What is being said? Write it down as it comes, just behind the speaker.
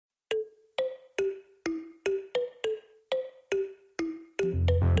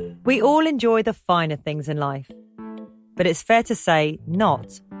We all enjoy the finer things in life, but it's fair to say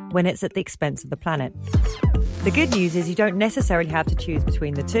not when it's at the expense of the planet. The good news is you don't necessarily have to choose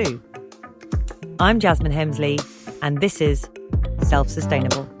between the two. I'm Jasmine Hemsley, and this is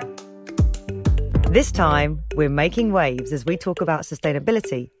Self-Sustainable. This time, we're making waves as we talk about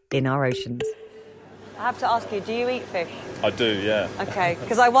sustainability in our oceans. I have to ask you, do you eat fish? I do, yeah. Okay,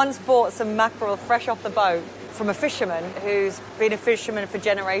 because I once bought some mackerel fresh off the boat from a fisherman who's been a fisherman for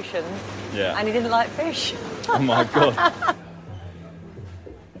generations, and he didn't like fish. Oh my God.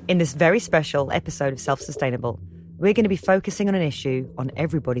 In this very special episode of Self-Sustainable, we're going to be focusing on an issue on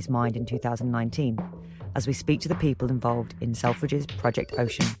everybody's mind in 2019 as we speak to the people involved in Selfridges Project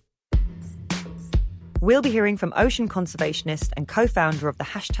Ocean. We'll be hearing from ocean conservationist and co-founder of the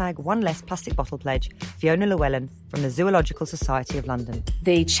hashtag One Less Plastic Bottle Pledge, Fiona Llewellyn from the Zoological Society of London.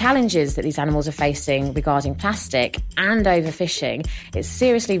 The challenges that these animals are facing regarding plastic and overfishing, it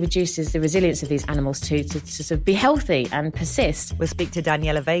seriously reduces the resilience of these animals to sort of be healthy and persist. We'll speak to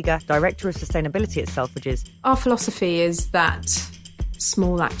Daniela Vega, Director of Sustainability at Selfridges. Our philosophy is that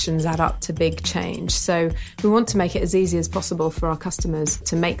small actions add up to big change. So we want to make it as easy as possible for our customers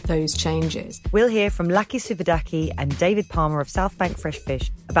to make those changes. We'll hear from Laki Suvadaki and David Palmer of Southbank Fresh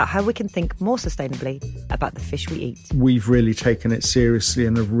Fish about how we can think more sustainably about the fish we eat. We've really taken it seriously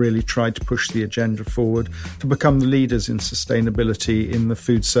and have really tried to push the agenda forward to become the leaders in sustainability in the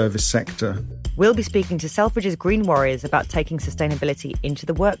food service sector. We'll be speaking to Selfridges Green Warriors about taking sustainability into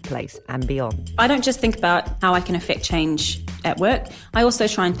the workplace and beyond. I don't just think about how I can affect change at work. I also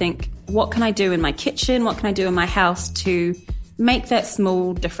try and think, what can I do in my kitchen? What can I do in my house to make that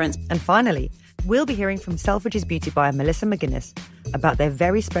small difference? And finally, we'll be hearing from Selfridges beauty buyer Melissa McGuinness about their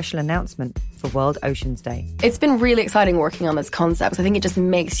very special announcement for World Oceans Day. It's been really exciting working on this concept. I think it just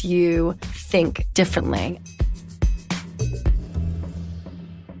makes you think differently.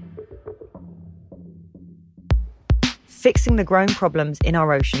 Fixing the growing problems in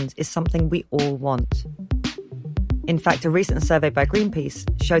our oceans is something we all want. In fact, a recent survey by Greenpeace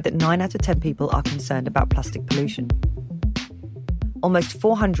showed that 9 out of 10 people are concerned about plastic pollution. Almost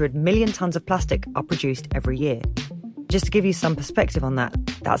 400 million tonnes of plastic are produced every year. Just to give you some perspective on that,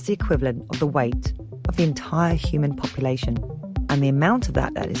 that's the equivalent of the weight of the entire human population. And the amount of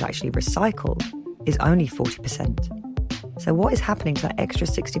that is actually recycled is only 40%. So what is happening to that extra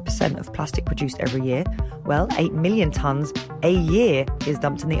 60% of plastic produced every year? Well, 8 million tonnes a year is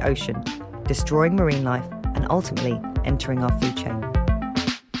dumped in the ocean, destroying marine life and ultimately entering our food chain.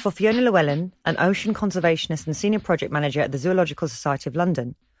 For Fiona Llewellyn, an ocean conservationist and senior project manager at the Zoological Society of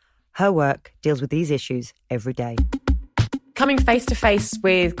London, her work deals with these issues every day. Coming face to face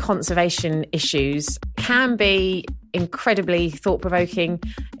with conservation issues can be incredibly thought-provoking,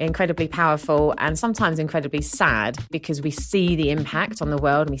 incredibly powerful, and sometimes incredibly sad because we see the impact on the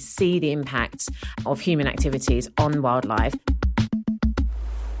world and we see the impact of human activities on wildlife.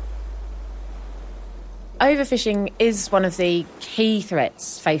 Overfishing is one of the key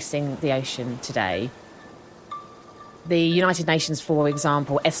threats facing the ocean today. The United Nations, for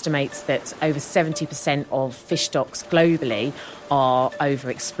example, estimates that over 70% of fish stocks globally are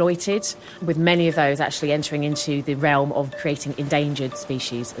overexploited, with many of those actually entering into the realm of creating endangered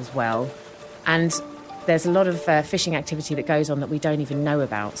species as well. And there's a lot of fishing activity that goes on that we don't even know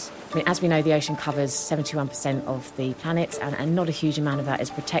about. I mean, as we know, the ocean covers 71% of the planet, and not a huge amount of that is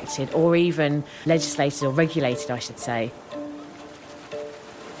protected or even legislated or regulated, I should say.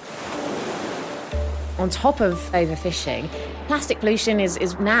 On top of overfishing, plastic pollution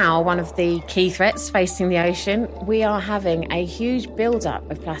is now one of the key threats facing the ocean. We are having a huge build-up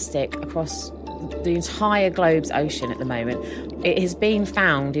of plastic across the entire globe's ocean at the moment. It has been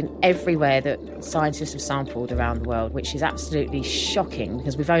found in everywhere that scientists have sampled around the world, which is absolutely shocking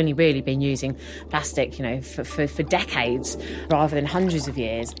because we've only really been using plastic, for decades rather than hundreds of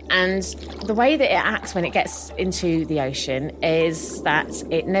years. And the way that it acts when it gets into the ocean is that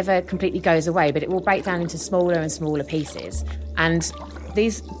it never completely goes away, but it will break down into smaller and smaller pieces. And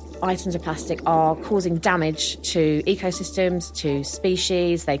these items of plastic are causing damage to ecosystems, to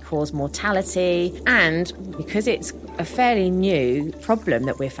species, they cause mortality, and because it's a fairly new problem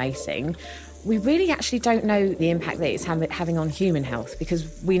that we're facing, we really actually don't know the impact that it's having on human health,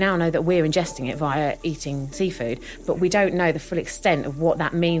 because we now know that we're ingesting it via eating seafood, but we don't know the full extent of what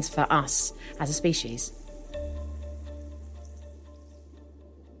that means for us as a species.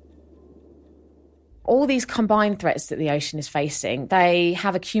 all these combined threats that the ocean is facing, they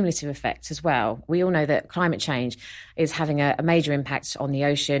have a cumulative effect as well. We all know that climate change is having a major impact on the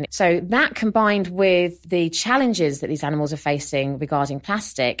ocean. So that combined with the challenges that these animals are facing regarding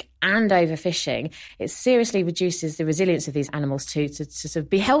plastic and overfishing, it seriously reduces the resilience of these animals to sort of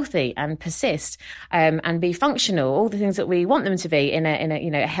be healthy and persist and be functional, all the things that we want them to be in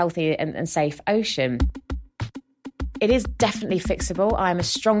a healthy and safe ocean. It is definitely fixable. I'm a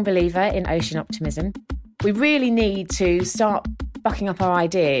strong believer in ocean optimism. We really need to start bucking up our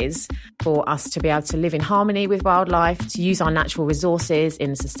ideas for us to be able to live in harmony with wildlife, to use our natural resources in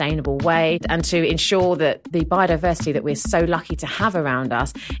a sustainable way, and to ensure that the biodiversity that we're so lucky to have around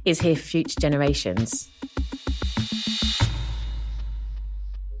us is here for future generations.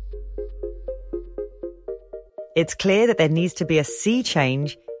 It's clear that there needs to be a sea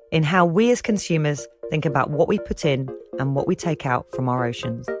change in how we as consumers think about what we put in and what we take out from our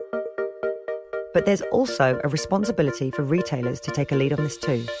oceans. But there's also a responsibility for retailers to take a lead on this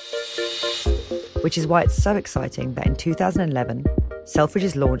too. Which is why it's so exciting that in 2011,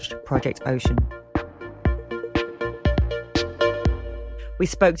 Selfridges launched Project Ocean. We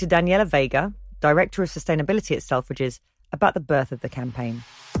spoke to Daniela Vega, Director of Sustainability at Selfridges, about the birth of the campaign.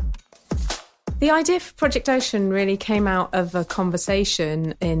 The idea for Project Ocean really came out of a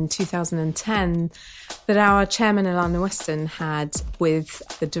conversation in 2010 that our chairman, Alana Weston, had with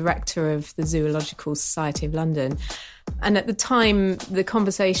the director of the Zoological Society of London. And at the time, the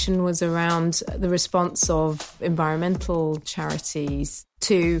conversation was around the response of environmental charities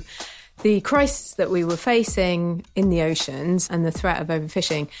to the crisis that we were facing in the oceans and the threat of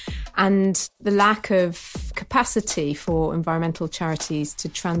overfishing, and the lack of capacity for environmental charities to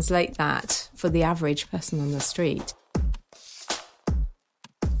translate that for the average person on the street.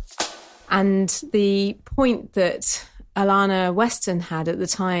 And the point that Alana Weston had at the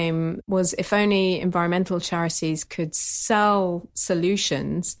time was if only environmental charities could sell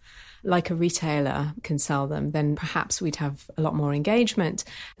solutions like a retailer can sell them, then perhaps we'd have a lot more engagement.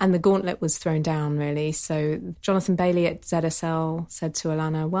 And the gauntlet was thrown down, really. So Jonathan Bailey at ZSL said to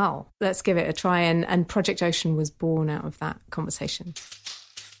Alana, well, let's give it a try. And Project Ocean was born out of that conversation.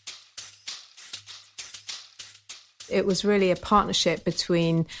 It was really a partnership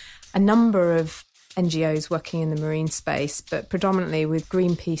between a number of NGOs working in the marine space, but predominantly with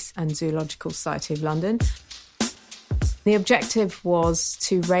Greenpeace and Zoological Society of London. The objective was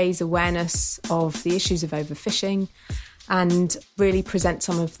to raise awareness of the issues of overfishing and really present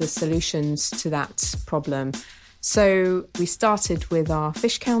some of the solutions to that problem. So we started with our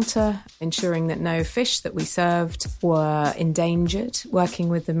fish counter, ensuring that no fish that we served were endangered, working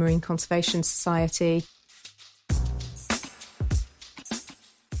with the Marine Conservation Society.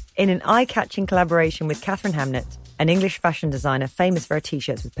 In an eye-catching collaboration with Catherine Hamnett, an English fashion designer famous for her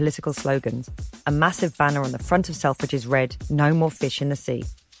T-shirts with political slogans, a massive banner on the front of Selfridges read, "No more fish in the sea."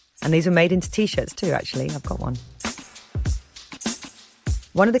 And these were made into T-shirts too, actually. I've got one.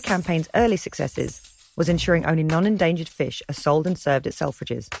 One of the campaign's early successes was ensuring only non-endangered fish are sold and served at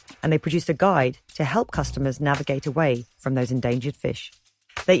Selfridges, and they produced a guide to help customers navigate away from those endangered fish.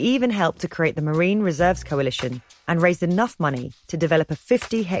 They even helped to create the Marine Reserves Coalition and raised enough money to develop a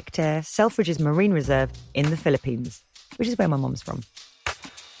 50-hectare Selfridges Marine Reserve in the Philippines, which is where my mum's from.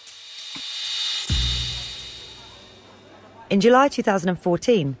 In July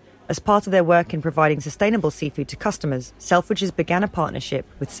 2014, as part of their work in providing sustainable seafood to customers, Selfridges began a partnership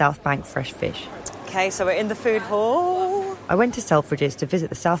with South Bank Fresh Fish. Okay, so we're in the food hall. I went to Selfridges to visit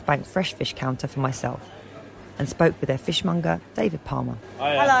the South Bank Fresh Fish counter for myself and spoke with their fishmonger, David Palmer.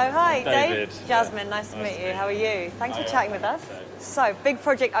 Hello, hi, David. Jasmine, nice to meet you. How are you? Thanks for chatting with us. So, big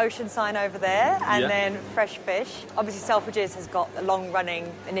Project Ocean sign over there, and then Fresh Fish. Obviously, Selfridges has got a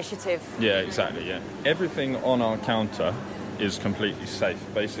long-running initiative. Yeah, exactly, yeah. Everything on our counter is completely safe.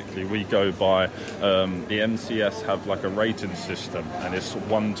 Basically, we go by, the MCS have like a rating system, and it's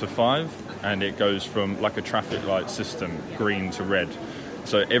 1 to 5, and it goes from like a traffic light system, green to red.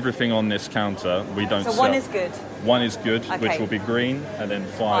 So everything on this counter, we don't sell. So 1 is good? 1 is good, okay, which will be green, and then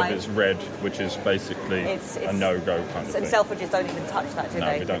 5 is red, which is basically a no-go kind of thing. And Selfridges don't even touch that, do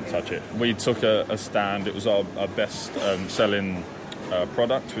they? No, we don't touch it. We took a stand. It was our best selling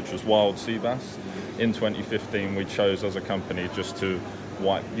product, which was wild sea bass. In 2015, we chose as a company just to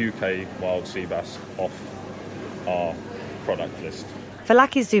wipe UK wild sea bass off our product list.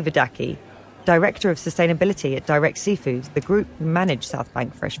 Falaki Zuvadaki, Director of Sustainability at Direct Seafoods, the group who manage South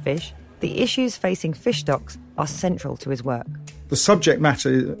Bank Fresh Fish, the issues facing fish stocks are central to his work. The subject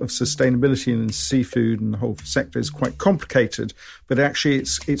matter of sustainability in seafood and the whole sector is quite complicated, but actually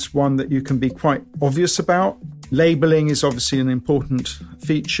it's one that you can be quite obvious about. Labelling is obviously an important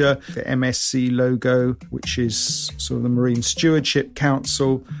feature. The MSC logo, which is sort of the Marine Stewardship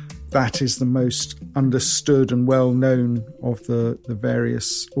Council, that is the most understood and well-known of the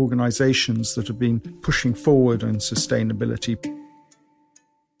various organisations that have been pushing forward on sustainability.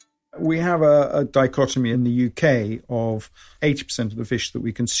 We have a dichotomy in the UK of 80% of the fish that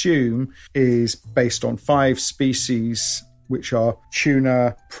we consume is based on 5 species, which are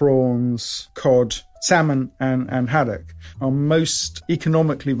tuna, prawns, cod, salmon and haddock. Our most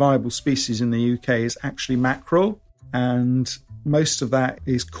economically viable species in the UK is actually mackerel, and most of that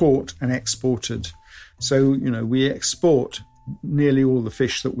is caught and exported. So, we export nearly all the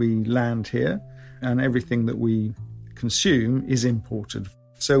fish that we land here, and everything that we consume is imported.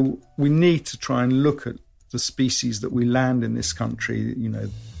 So we need to try and look at the species that we land in this country,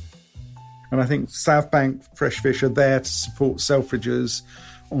 And I think Southbank Fresh Fish are there to support Selfridges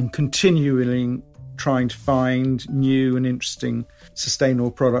on continually trying to find new and interesting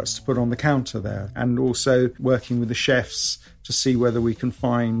sustainable products to put on the counter there, and also working with the chefs to see whether we can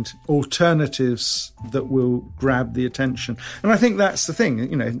find alternatives that will grab the attention. And I think that's the thing,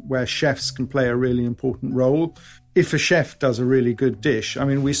 where chefs can play a really important role. If a chef does a really good dish,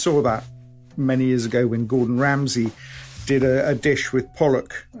 we saw that many years ago when Gordon Ramsay did a dish with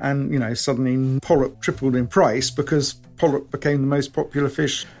pollock, and, suddenly pollock tripled in price because pollock became the most popular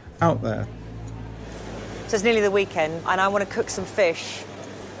fish out there. So it's nearly the weekend and I want to cook some fish,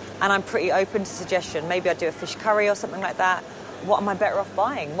 and I'm pretty open to suggestion. Maybe I'd do a fish curry or something like that. What am I better off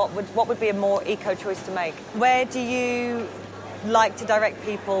buying? What would be a more eco choice to make? Where do you like to direct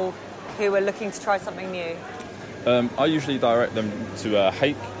people who are looking to try something new? I usually direct them to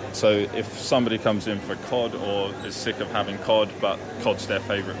hake. So if somebody comes in for cod or is sick of having cod, but cod's their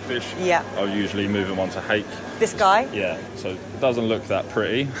favourite fish, I'll usually move them on to hake. This guy? Yeah, so it doesn't look that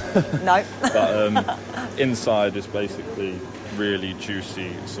pretty. No. But inside is basically really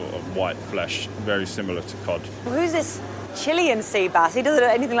juicy sort of white flesh, very similar to cod. Who's this Chilean sea bass? He doesn't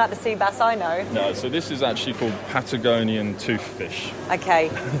look anything like the sea bass I know. No, so this is actually called Patagonian toothfish. Okay.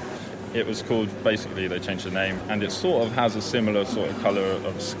 It was called, basically they changed the name, and it sort of has a similar sort of colour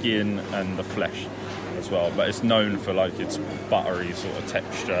of skin and the flesh as well, but it's known for its buttery sort of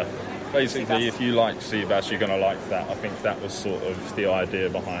texture. Basically, if you like sea bass, you're going to like that. I think that was sort of the idea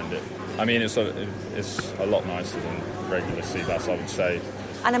behind it. It's a lot nicer than regular sea bass, I would say.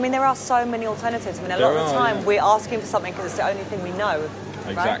 And there are so many alternatives. A lot of the time we're asking for something because it's the only thing we know.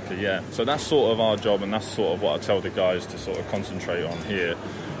 Exactly, right? Yeah. So that's sort of our job, and that's sort of what I tell the guys to sort of concentrate on here.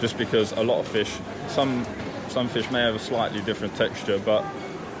 Just because a lot of fish, some fish may have a slightly different texture, but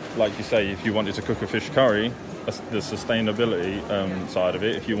like you say, if you wanted to cook a fish curry, the sustainability side of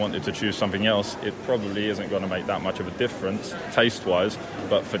it, if you wanted to choose something else, it probably isn't going to make that much of a difference taste-wise,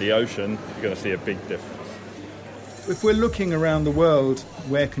 but for the ocean, you're going to see a big difference. If we're looking around the world,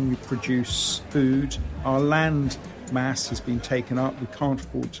 where can you produce food? Our land mass has been taken up. We can't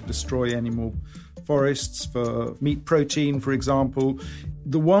afford to destroy any more forests for meat protein, for example.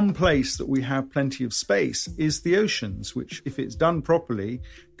 The one place that we have plenty of space is the oceans, which, if it's done properly,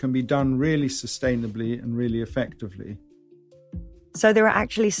 can be done really sustainably and really effectively. So there are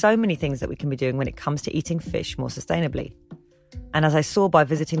actually so many things that we can be doing when it comes to eating fish more sustainably. And as I saw by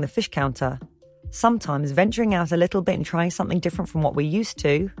visiting the fish counter, sometimes venturing out a little bit and trying something different from what we're used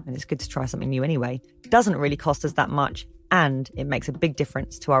to, and it's good to try something new anyway, doesn't really cost us that much, and it makes a big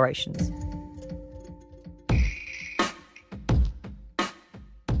difference to our oceans.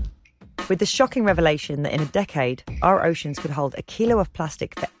 With the shocking revelation that in a decade, our oceans could hold a kilo of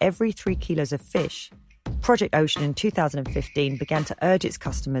plastic for every 3 kilos of fish, Project Ocean in 2015 began to urge its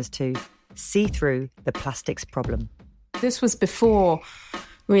customers to see through the plastics problem. This was before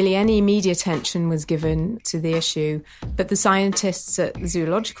really any media attention was given to the issue, but the scientists at the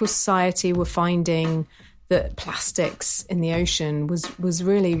Zoological Society were finding that plastics in the ocean was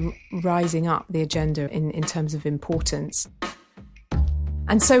really rising up the agenda in terms of importance.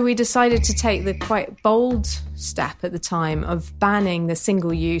 And so we decided to take the quite bold step at the time of banning the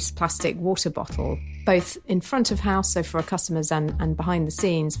single-use plastic water bottle, both in front of house, so for our customers, and behind the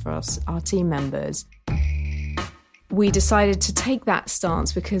scenes for us, our team members. We decided to take that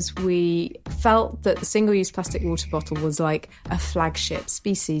stance because we felt that the single-use plastic water bottle was like a flagship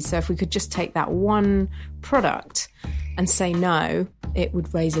species. So if we could just take that one product and say no, it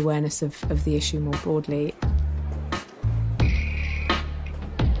would raise awareness of the issue more broadly.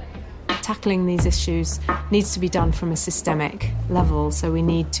 Tackling these issues needs to be done from a systemic level. So we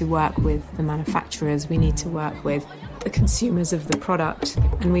need to work with the manufacturers, we need to work with the consumers of the product,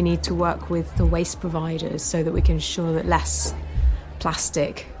 and we need to work with the waste providers so that we can ensure that less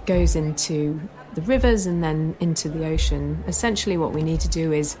plastic goes into the rivers and then into the ocean. Essentially what we need to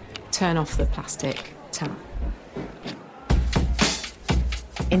do is turn off the plastic tap.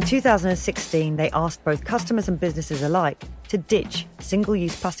 In 2016, they asked both customers and businesses alike to ditch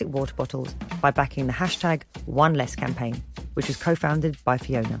single-use plastic water bottles by backing the hashtag #OneLess campaign, which was co-founded by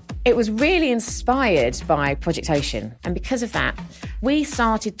Fiona. It was really inspired by Project Ocean, and because of that, we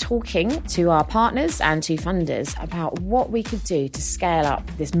started talking to our partners and to funders about what we could do to scale up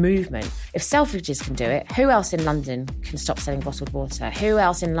this movement. If Selfridges can do it, who else in London can stop selling bottled water? Who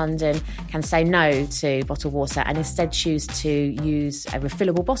else in London can say no to bottled water and instead choose to use a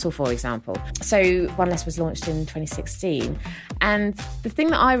refillable bottle, for example? So OneLess was launched in 2016, and the thing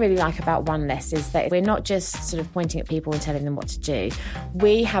that I really like about OneLess is that we're not just sort of pointing at people and telling them what to do.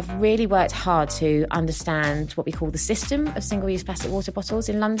 We have really worked hard to understand what we call the system of single-use plastic water bottles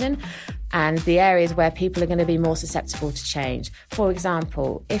in London and the areas where people are going to be more susceptible to change. For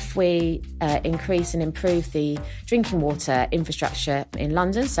example, if we increase and improve the drinking water infrastructure in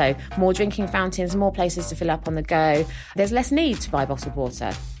London, so more drinking fountains, more places to fill up on the go, there's less need to buy bottled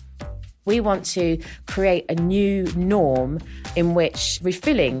water. We want to create a new norm in which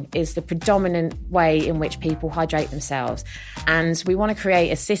refilling is the predominant way in which people hydrate themselves. And we want to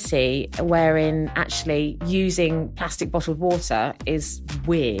create a city wherein actually using plastic bottled water is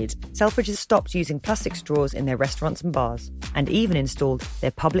weird. Selfridges stopped using plastic straws in their restaurants and bars, and even installed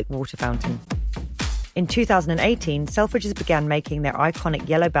their public water fountain. In 2018, Selfridges began making their iconic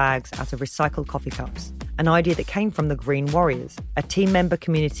yellow bags out of recycled coffee cups, an idea that came from the Green Warriors, a team member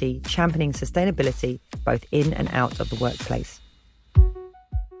community championing sustainability both in and out of the workplace.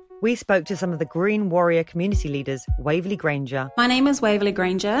 We spoke to some of the Green Warrior community leaders, Waverley Granger. My name is Waverley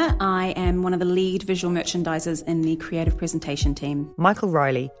Granger. I am one of the lead visual merchandisers in the creative presentation team. Michael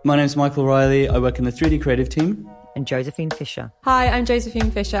Riley. My name's Michael Riley. I work in the 3D creative team. And Josephine Fisher. Hi, I'm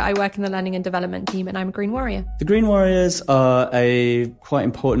Josephine Fisher. I work in the Learning and Development team and I'm a Green Warrior. The Green Warriors are a quite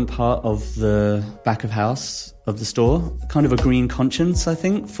important part of the back of house of the store. Kind of a green conscience, I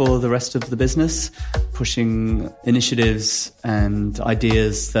think, for the rest of the business, pushing initiatives and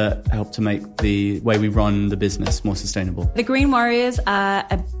ideas that help to make the way we run the business more sustainable. The Green Warriors are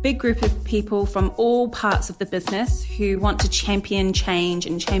a big group of people from all parts of the business who want to champion change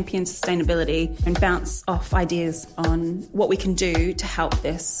and champion sustainability and bounce off ideas on what we can do to help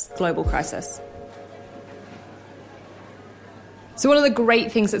this global crisis. So one of the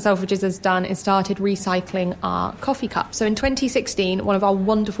great things that Selfridges has done is started recycling our coffee cups. So in 2016, one of our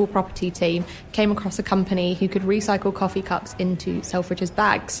wonderful property team came across a company who could recycle coffee cups into Selfridges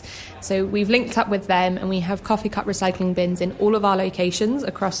bags. So we've linked up with them and we have coffee cup recycling bins in all of our locations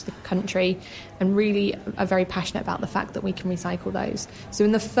across the country and really are very passionate about the fact that we can recycle those. So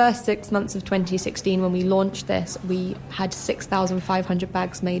in the first 6 months of 2016, when we launched this, we had 6,500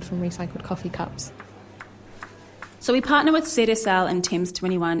 bags made from recycled coffee cups. So we partner with ZSL and Thames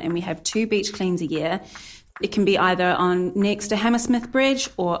 21 and we have 2 beach cleans a year. It can be either on next to Hammersmith Bridge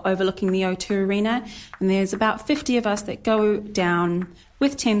or overlooking the O2 Arena. And there's about 50 of us that go down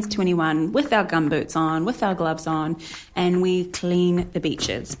with Thames 21, with our gumboots on, with our gloves on, and we clean the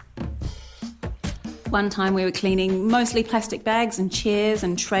beaches. One time we were cleaning mostly plastic bags and chairs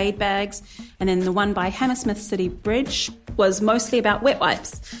and trade bags, and then the one by Hammersmith City Bridge was mostly about wet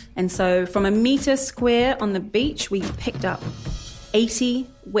wipes. And so from a metre square on the beach, we picked up 80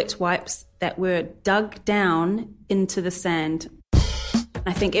 wet wipes that were dug down into the sand.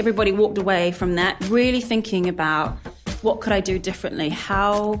 I think everybody walked away from that really thinking about, what could I do differently?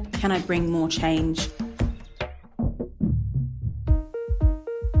 How can I bring more change?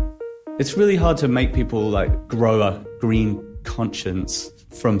 It's really hard to make people like grow a green conscience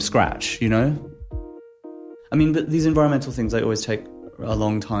from scratch, you know? I mean, but these environmental things, they always take a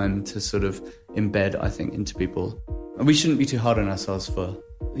long time to sort of embed, I think, into people. And we shouldn't be too hard on ourselves for,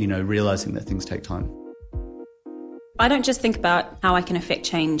 you know, realising that things take time. I don't just think about how I can affect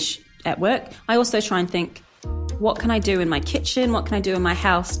change at work. I also try and think, what can I do in my kitchen? What can I do in my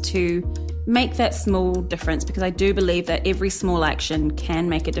house to make that small difference? Because I do believe that every small action can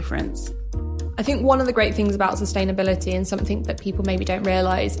make a difference. I think one of the great things about sustainability and something that people maybe don't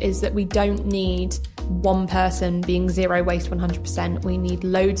realise is that we don't need one person being zero waste 100%. We need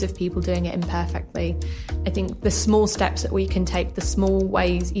loads of people doing it imperfectly. I think the small steps that we can take, the small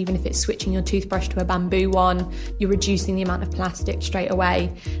ways, even if it's switching your toothbrush to a bamboo one, you're reducing the amount of plastic straight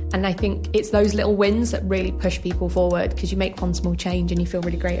away. And I think it's those little wins that really push people forward because you make one small change and you feel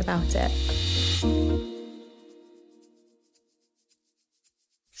really great about it.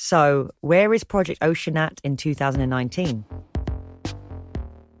 So, where is Project Ocean at in 2019?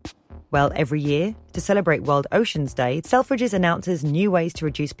 Well, every year, to celebrate World Oceans Day, Selfridges announces new ways to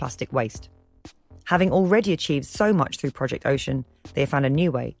reduce plastic waste. Having already achieved so much through Project Ocean, they have found a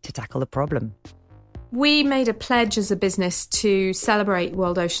new way to tackle the problem. We made a pledge as a business to celebrate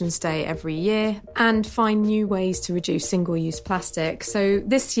World Oceans Day every year and find new ways to reduce single-use plastic. So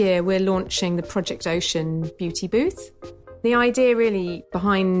this year we're launching the Project Ocean Beauty Booth. The idea really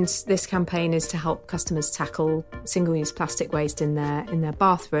behind this campaign is to help customers tackle single-use plastic waste in their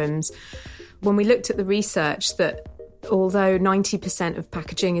bathrooms. When we looked at the research that although 90% of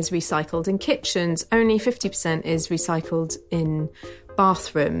packaging is recycled in kitchens, only 50% is recycled in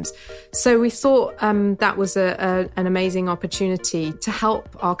bathrooms. So we thought that was an amazing opportunity to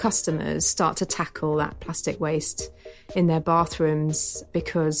help our customers start to tackle that plastic waste in their bathrooms,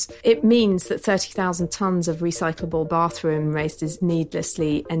 because it means that 30,000 tonnes of recyclable bathroom waste is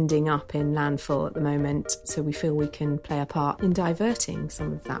needlessly ending up in landfill at the moment. So we feel we can play a part in diverting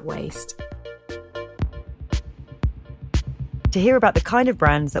some of that waste. To hear about the kind of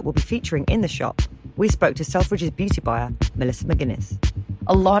brands that will be featuring in the shop, we spoke to Selfridges beauty buyer Melissa McGuinness.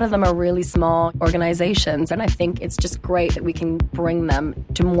 A lot of them are really small organizations, and I think it's just great that we can bring them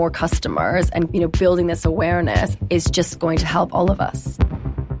to more customers, and building this awareness is just going to help all of us.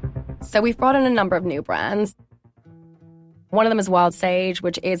 So we've brought in a number of new brands. One of them is Wild Sage,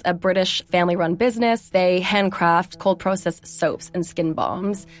 which is a British family-run business. They handcraft cold-processed soaps and skin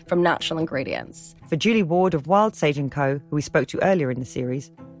balms from natural ingredients. For Julie Ward of Wild Sage & Co., who we spoke to earlier in the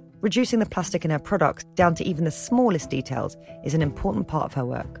series, reducing the plastic in her products down to even the smallest details is an important part of her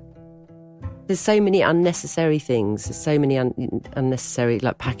work. There's so many unnecessary things. There's so many unnecessary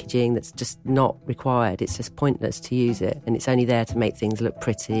packaging that's just not required. It's just pointless to use it, and it's only there to make things look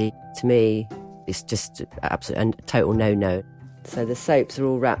pretty. To me, it's just absolute a total no-no. So the soaps are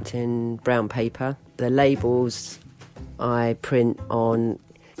all wrapped in brown paper. The labels I print on,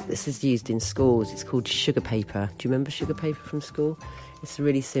 this is used in schools, it's called sugar paper. Do you remember sugar paper from school? It's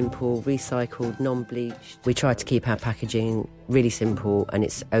really simple, recycled, non-bleached. We try to keep our packaging really simple, and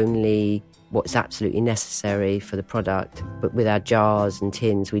it's only what's absolutely necessary for the product. But with our jars and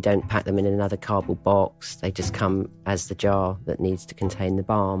tins, we don't pack them in another cardboard box. They just come as the jar that needs to contain the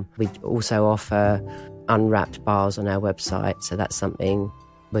balm. We also offer unwrapped bars on our website, so that's something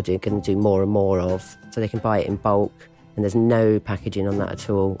we're going to do more and more of. So they can buy it in bulk, and there's no packaging on that at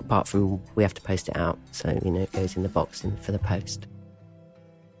all, apart from we have to post it out. So, it goes in the box for the post.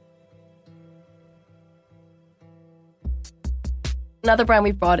 Another brand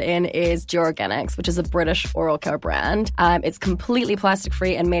we've brought in is Duorganics, which is a British oral care brand. It's completely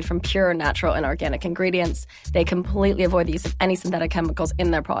plastic-free and made from pure, natural and organic ingredients. They completely avoid the use of any synthetic chemicals in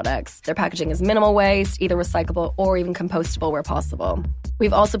their products. Their packaging is minimal waste, either recyclable or even compostable where possible.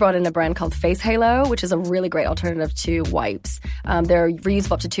 We've also brought in a brand called Face Halo, which is a really great alternative to wipes. They're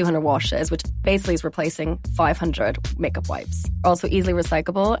reusable up to 200 washes, which basically is replacing 500 makeup wipes. Also easily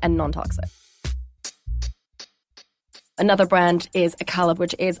recyclable and non-toxic. Another brand is Acalib,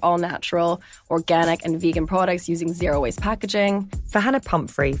 which is all natural, organic and vegan products using zero-waste packaging. For Hannah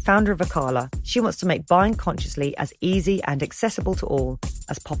Pumphrey, founder of Acala, she wants to make buying consciously as easy and accessible to all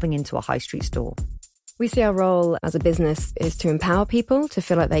as popping into a high street store. We see our role as a business is to empower people to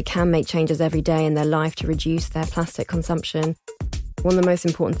feel like they can make changes every day in their life to reduce their plastic consumption. One of the most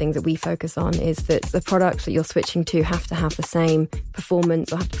important things that we focus on is that the products that you're switching to have to have the same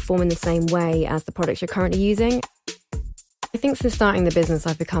performance or have to perform in the same way as the products you're currently using. I think since starting the business,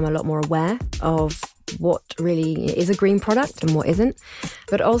 I've become a lot more aware of what really is a green product and what isn't,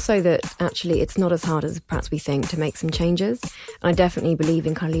 but also that actually it's not as hard as perhaps we think to make some changes. And I definitely believe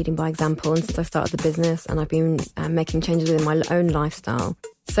in kind of leading by example, and since I started the business and I've been making changes within my own lifestyle,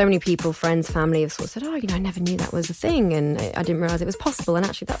 so many people, friends, family have sort of said, I never knew that was a thing and I didn't realise it was possible, and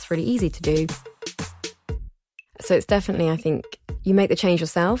actually that's really easy to do. So it's definitely, I think, you make the change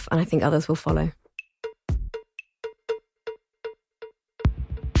yourself and I think others will follow.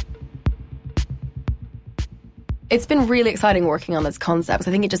 It's been really exciting working on this concept.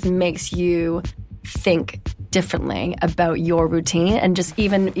 I think it just makes you think differently about your routine, and just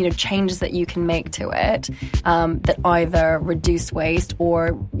even changes that you can make to it that either reduce waste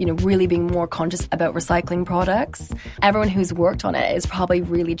or really being more conscious about recycling products. Everyone who's worked on it has probably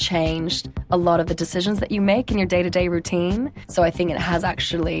really changed a lot of the decisions that you make in your day-to-day routine. So I think it has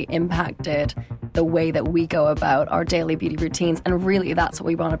actually impacted the way that we go about our daily beauty routines, and really that's what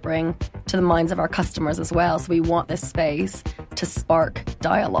we want to bring to the minds of our customers as well. So we want this space to spark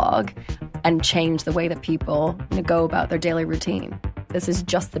dialogue and change the way that people go about their daily routine. This is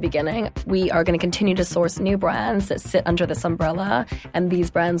just the beginning. We are going to continue to source new brands that sit under this umbrella, and these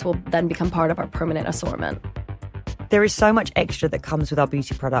brands will then become part of our permanent assortment. There is so much extra that comes with our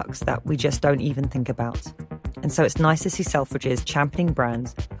beauty products that we just don't even think about. And so it's nice to see Selfridges championing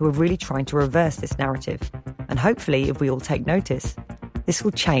brands who are really trying to reverse this narrative. And hopefully, if we all take notice, this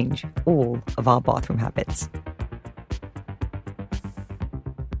will change all of our bathroom habits.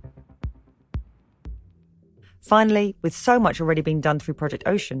 Finally, with so much already being done through Project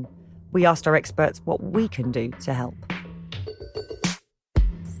Ocean, we asked our experts what we can do to help.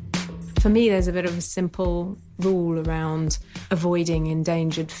 For me, there's a bit of a simple rule around avoiding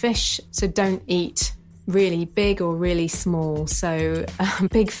endangered fish. So don't eat really big or really small. So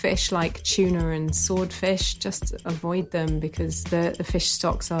big fish like tuna and swordfish, just avoid them because the fish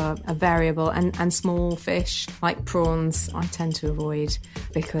stocks are variable. And small fish like prawns, I tend to avoid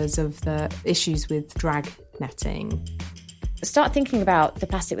because of the issues with drag netting. Start thinking about the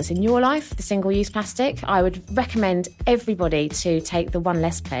plastic that's in your life, the single-use plastic. I would recommend everybody to take the One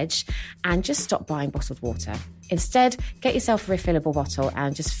Less pledge and just stop buying bottled water. Instead, get yourself a refillable bottle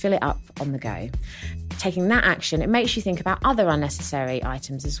and just fill it up on the go. Taking that action, it makes you think about other unnecessary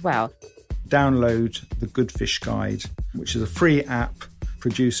items as well. Download the Good Fish Guide, which is a free app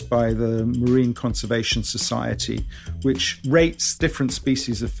produced by the Marine Conservation Society, which rates different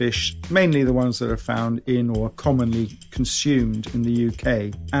species of fish, mainly the ones that are found in or commonly consumed in the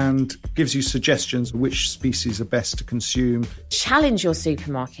UK, and gives you suggestions of which species are best to consume. Challenge your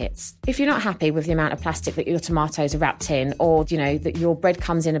supermarkets. If you're not happy with the amount of plastic that your tomatoes are wrapped in, or, that your bread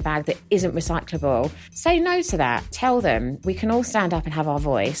comes in a bag that isn't recyclable, say no to that. Tell them. We can all stand up and have our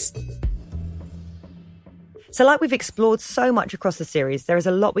voice. So like we've explored so much across the series, there is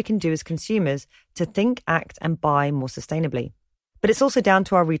a lot we can do as consumers to think, act and buy more sustainably. But it's also down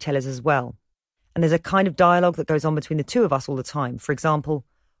to our retailers as well. And there's a kind of dialogue that goes on between the two of us all the time. For example,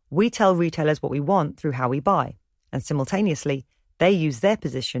 we tell retailers what we want through how we buy. And simultaneously, they use their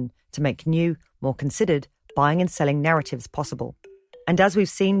position to make new, more considered buying and selling narratives possible. And as we've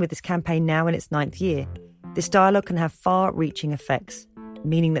seen with this campaign now in its 9th year, this dialogue can have far-reaching effects,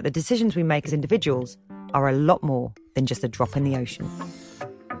 meaning that the decisions we make as individuals are a lot more than just a drop in the ocean.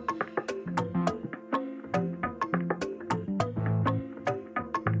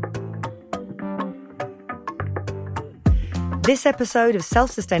 This episode of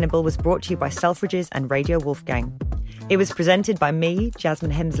Self-Sustainable was brought to you by Selfridges and Radio Wolfgang. It was presented by me,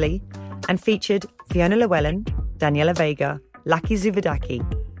 Jasmine Hemsley, and featured Fiona Llewellyn, Daniela Vega, Laki Zuvadaki,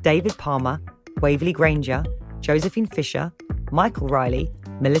 David Palmer, Waverley Granger, Josephine Fisher, Michael Riley,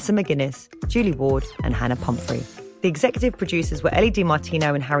 Melissa McGuinness, Julie Ward and Hannah Pumphrey. The executive producers were Ellie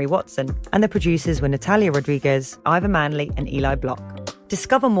DiMartino and Harry Watson, and the producers were Natalia Rodriguez, Ivor Manley and Eli Block.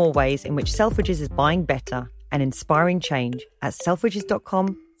 Discover more ways in which Selfridges is buying better and inspiring change at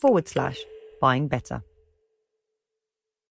selfridges.com/buying better.